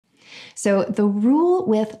So the rule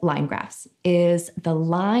with line graphs is the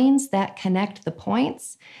lines that connect the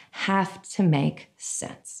points have to make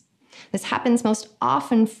sense. This happens most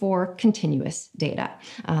often for continuous data.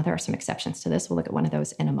 There are some exceptions to this. We'll look at one of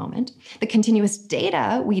those in a moment. The continuous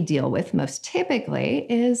data we deal with most typically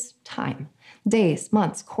is time. Days,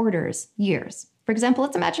 months, quarters, years. For example,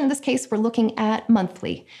 let's imagine in this case we're looking at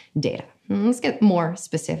monthly data. Let's get more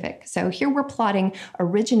specific. So here we're plotting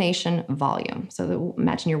origination volume. So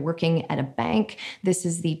imagine you're working at a bank. This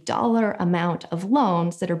is the dollar amount of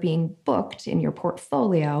loans that are being booked in your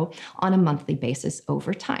portfolio on a monthly basis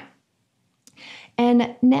over time.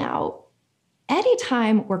 And now,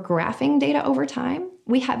 anytime we're graphing data over time,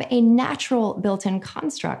 we have a natural built-in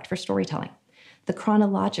construct for storytelling, the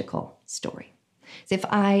chronological story. So if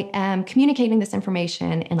I am communicating this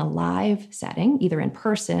information in a live setting, either in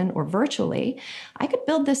person or virtually, I could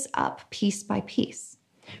build this up piece by piece.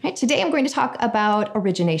 Right, today I'm going to talk about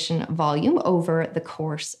origination volume over the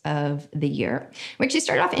course of the year. We actually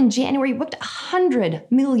started off in January, booked $100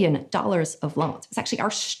 million of loans. It's actually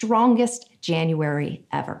our strongest January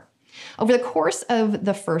ever. Over the course of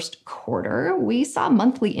the first quarter, we saw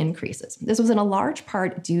monthly increases. This was in a large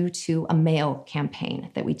part due to a mail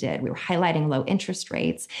campaign that we did. We were highlighting low interest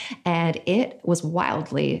rates, and it was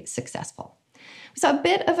wildly successful. We saw a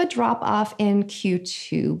bit of a drop-off in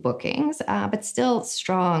Q2 bookings, but still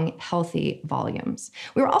strong, healthy volumes.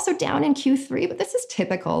 We were also down in Q3, but this is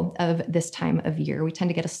typical of this time of year. We tend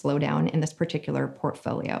to get a slowdown in this particular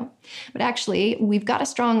portfolio. But actually, we've got a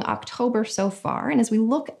strong October so far, and as we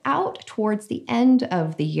look out towards the end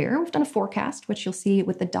of the year, we've done a forecast, which you'll see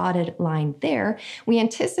with the dotted line there. We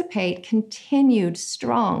anticipate continued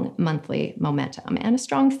strong monthly momentum and a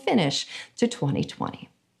strong finish to 2020.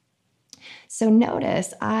 So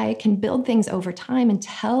notice I can build things over time and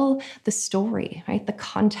tell the story, right? The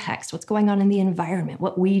context, what's going on in the environment,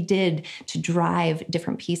 what we did to drive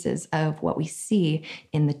different pieces of what we see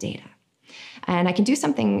in the data. And I can do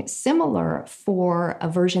something similar for a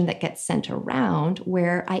version that gets sent around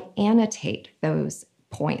where I annotate those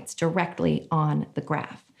points directly on the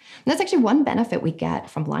graph. And that's actually one benefit we get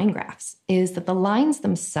from line graphs is that the lines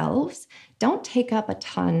themselves don't take up a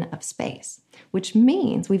ton of space, which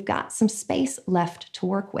means we've got some space left to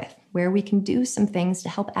work with where we can do some things to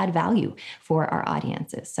help add value for our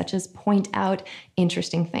audiences, such as point out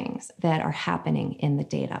interesting things that are happening in the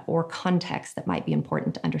data or context that might be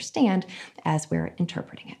important to understand as we're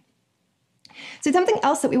interpreting it. So something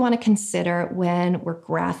else that we want to consider when we're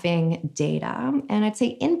graphing data, and I'd say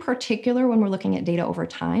in particular when we're looking at data over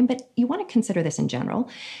time, but you want to consider this in general,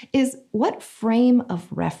 is what frame of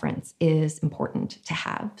reference is important to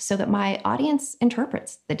have so that my audience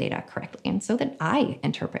interprets the data correctly and so that I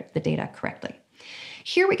interpret the data correctly.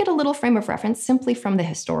 Here we get a little frame of reference simply from the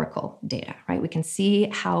historical data, right? We can see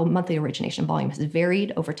how monthly origination volume has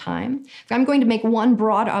varied over time. If I'm going to make one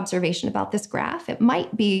broad observation about this graph, it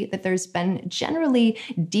might be that there's been generally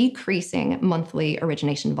decreasing monthly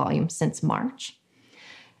origination volume since March.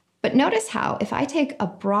 But notice how if I take a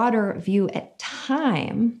broader view at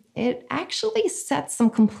time, it actually sets some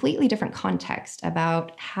completely different context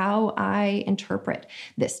about how I interpret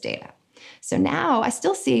this data. So now I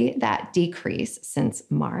still see that decrease since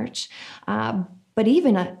March, but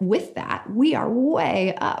even with that, we are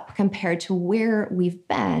way up compared to where we've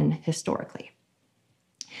been historically.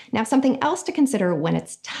 Now, something else to consider when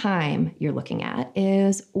it's time you're looking at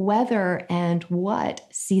is whether and what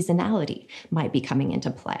seasonality might be coming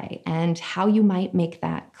into play and how you might make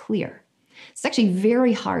that clear. It's actually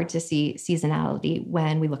very hard to see seasonality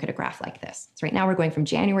when we look at a graph like this. So right now we're going from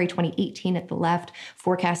January 2018 at the left,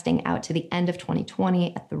 forecasting out to the end of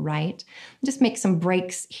 2020 at the right. Just make some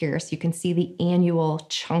breaks here so you can see the annual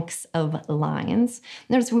chunks of lines.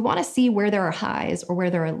 Notice we want to see where there are highs or where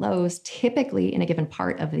there are lows, typically in a given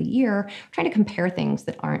part of the year, trying to compare things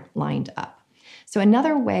that aren't lined up. So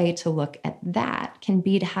another way to look at that can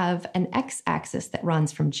be to have an x-axis that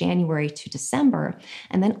runs from January to December,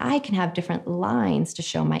 and then I can have different lines to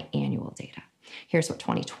show my annual data. Here's what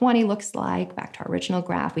 2020 looks like. Back to our original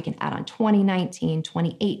graph, we can add on 2019,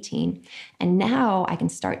 2018, and now I can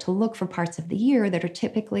start to look for parts of the year that are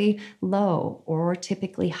typically low or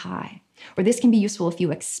typically high. Or this can be useful if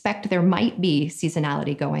you expect there might be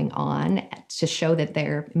seasonality going on to show that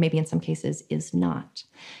there, maybe in some cases, is not.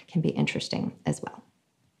 Can be interesting as well.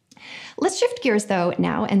 Let's shift gears though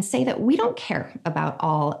now and say that we don't care about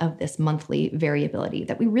all of this monthly variability,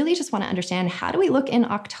 that we really just want to understand how do we look in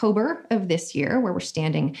October of this year where we're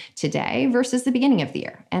standing today versus the beginning of the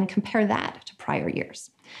year and compare that to prior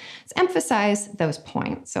years. Let's emphasize those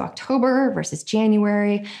points. So October versus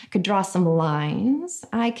January, I could draw some lines.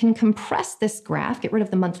 I can compress this graph, get rid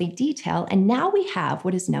of the monthly detail, and now we have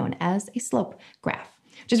what is known as a slope graph,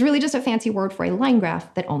 which is really just a fancy word for a line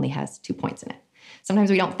graph that only has 2 points in it.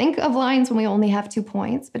 Sometimes we don't think of lines when we only have 2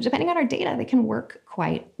 points, but depending on our data, they can work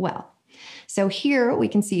quite well. So here we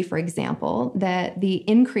can see, for example, that the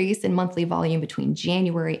increase in monthly volume between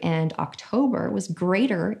January and October was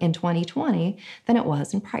greater in 2020 than it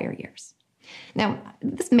was in prior years. Now,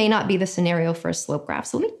 this may not be the scenario for a slope graph,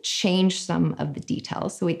 so let me change some of the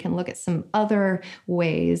details so we can look at some other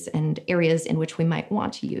ways and areas in which we might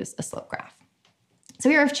want to use a slope graph. So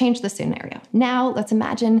here I've changed the scenario. Now let's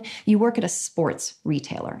imagine you work at a sports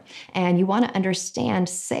retailer and you want to understand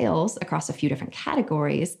sales across a few different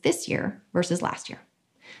categories this year versus last year.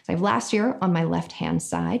 So I have last year on my left-hand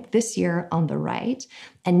side, this year on the right,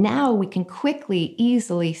 and now we can quickly,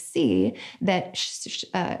 easily see that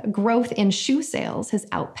growth in shoe sales has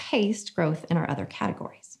outpaced growth in our other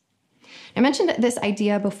categories. I mentioned this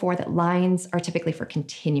idea before that lines are typically for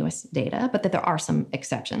continuous data, but that there are some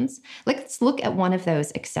exceptions. Let's look at one of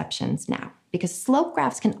those exceptions now, because slope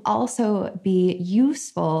graphs can also be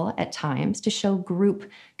useful at times to show group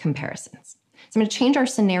comparisons. So I'm going to change our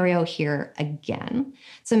scenario here again.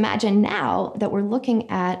 So imagine now that we're looking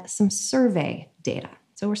at some survey data.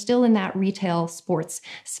 So we're still in that retail sports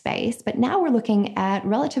space, but now we're looking at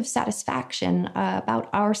relative satisfaction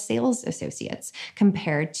about our sales associates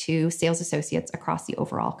compared to sales associates across the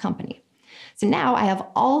overall company. So now I have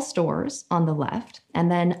all stores on the left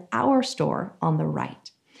and then our store on the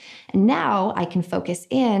right. And now I can focus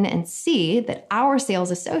in and see that our sales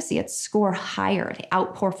associates score higher. They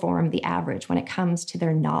outperform the average when it comes to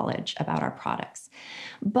their knowledge about our products,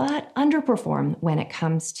 but underperform when it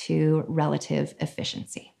comes to relative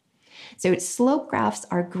efficiency. So slope graphs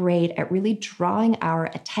are great at really drawing our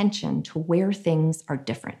attention to where things are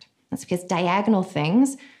different. That's because diagonal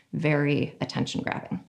things, very attention grabbing.